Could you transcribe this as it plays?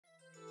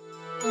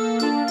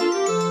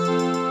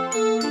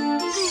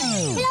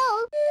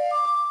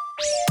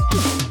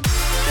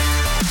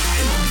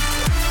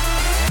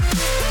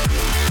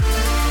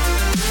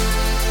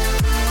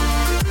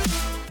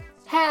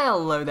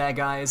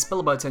there guys,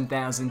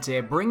 Bilbo10,000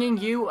 here, bringing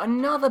you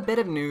another bit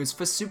of news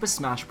for Super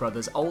Smash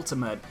Bros.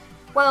 Ultimate.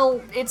 Well,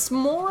 it's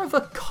more of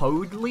a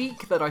code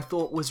leak that I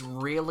thought was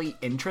really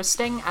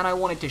interesting and I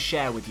wanted to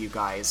share with you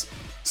guys.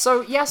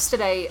 So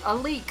yesterday, a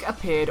leak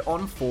appeared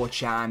on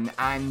 4chan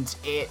and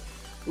it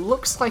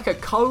looks like a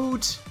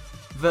code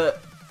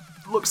that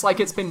looks like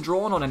it's been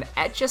drawn on an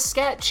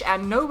Etch-a-Sketch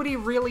and nobody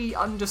really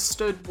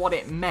understood what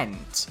it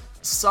meant.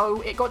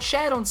 So it got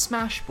shared on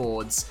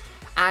Smashboards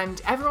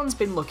and everyone's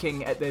been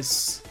looking at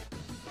this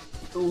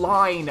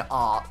line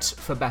art,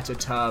 for better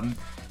term,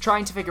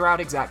 trying to figure out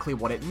exactly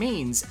what it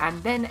means,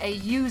 and then a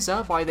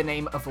user by the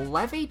name of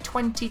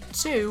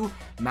Levy22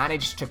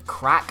 managed to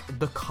crack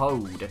the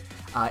code.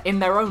 In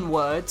their own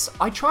words,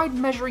 I tried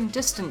measuring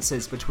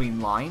distances between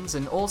lines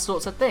and all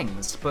sorts of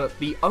things, but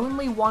the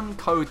only one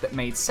code that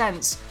made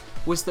sense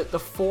was that the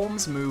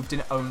forms moved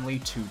in only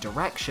two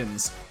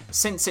directions.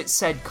 Since it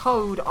said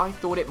code, I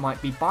thought it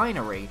might be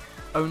binary.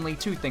 Only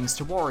two things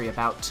to worry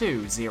about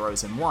too,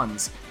 zeros and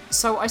ones.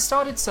 So I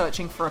started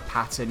searching for a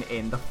pattern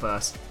in the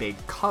first big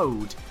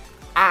code,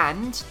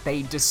 and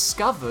they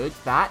discovered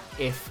that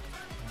if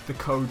the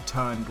code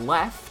turned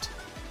left,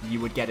 you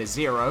would get a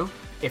 0,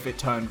 if it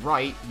turned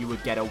right, you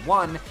would get a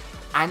 1,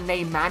 and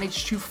they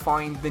managed to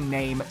find the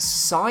name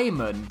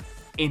Simon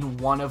in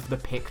one of the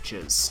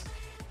pictures.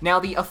 Now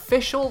the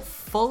official,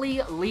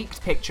 fully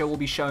leaked picture will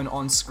be shown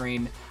on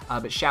screen,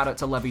 but shout out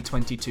to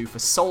Levy22 for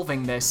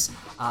solving this.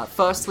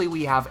 Firstly,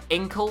 we have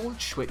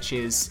Inklge, which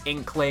is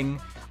Inkling.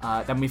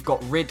 Then we've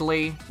got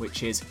Ridley,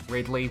 which is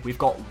Ridley. We've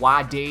got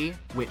Wadi,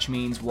 which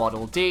means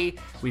Waddle Dee.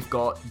 We've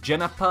got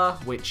Juniper,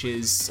 which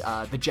is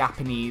the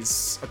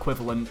Japanese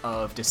equivalent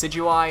of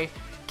Decidui.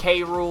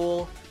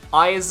 K-Rool,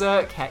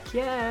 Isaac, heck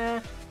yeah.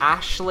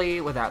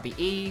 Ashley, without the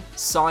E.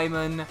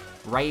 Simon,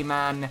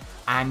 Rayman,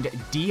 and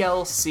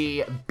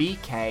DLC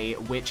BK,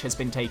 which has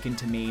been taken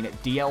to mean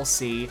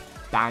DLC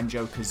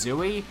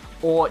Banjo-Kazooie,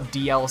 or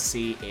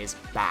DLC is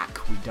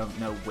back. We don't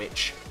know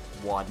which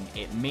one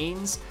it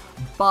means,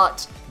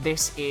 but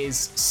this is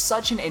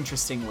such an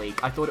interesting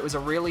leak. I thought it was a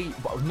really,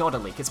 well, not a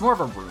leak, it's more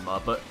of a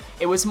rumor, but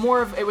it was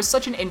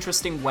such an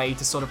interesting way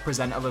to sort of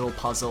present a little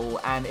puzzle,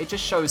 and it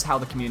just shows how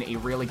the community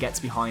really gets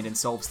behind and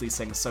solves these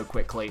things so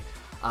quickly.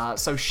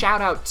 So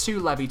shout out to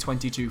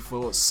Levy22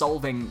 for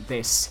solving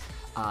this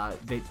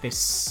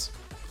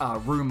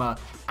rumor,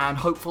 and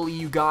hopefully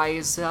you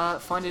guys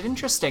find it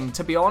interesting.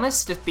 To be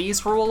honest, if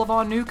these were all of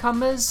our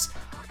newcomers,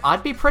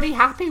 I'd be pretty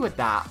happy with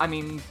that. I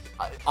mean,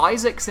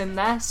 Isaac's in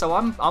there, so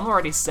I'm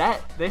already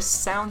set. This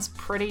sounds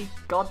pretty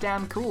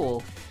goddamn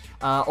cool.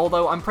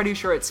 Although I'm pretty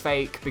sure it's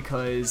fake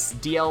because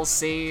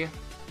DLC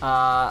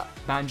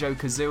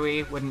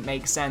Banjo-Kazooie wouldn't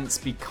make sense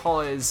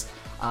because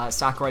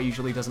Sakurai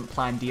usually doesn't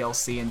plan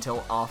DLC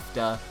until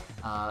after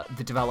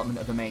the development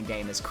of the main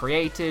game is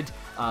created,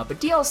 but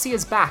DLC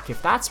is back.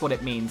 If that's what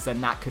it means,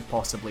 then that could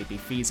possibly be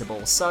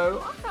feasible. So,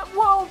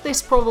 while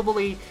this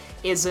probably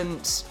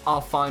isn't our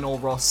final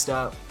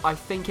roster, I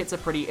think it's a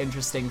pretty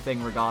interesting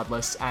thing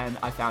regardless, and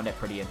I found it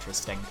pretty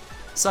interesting.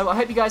 So I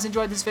hope you guys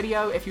enjoyed this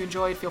video. If you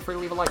enjoyed, feel free to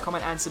leave a like,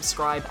 comment, and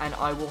subscribe, and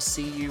I will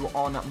see you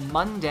on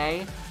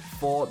Monday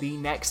for the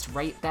next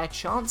Rate Their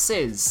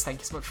Chances. Thank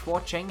you so much for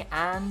watching,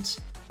 and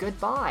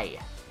goodbye.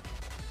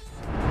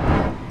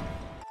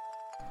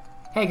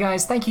 Hey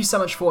guys, thank you so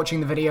much for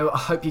watching the video. I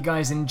hope you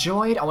guys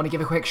enjoyed. I want to give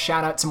a quick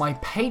shout out to my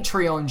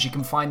Patreons. You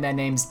can find their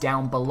names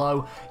down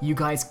below. You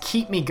guys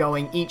keep me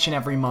going each and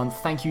every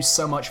month. Thank you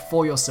so much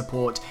for your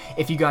support.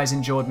 If you guys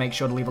enjoyed, make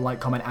sure to leave a like,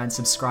 comment, and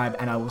subscribe,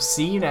 and I will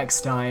see you next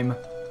time.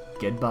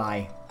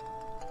 Goodbye.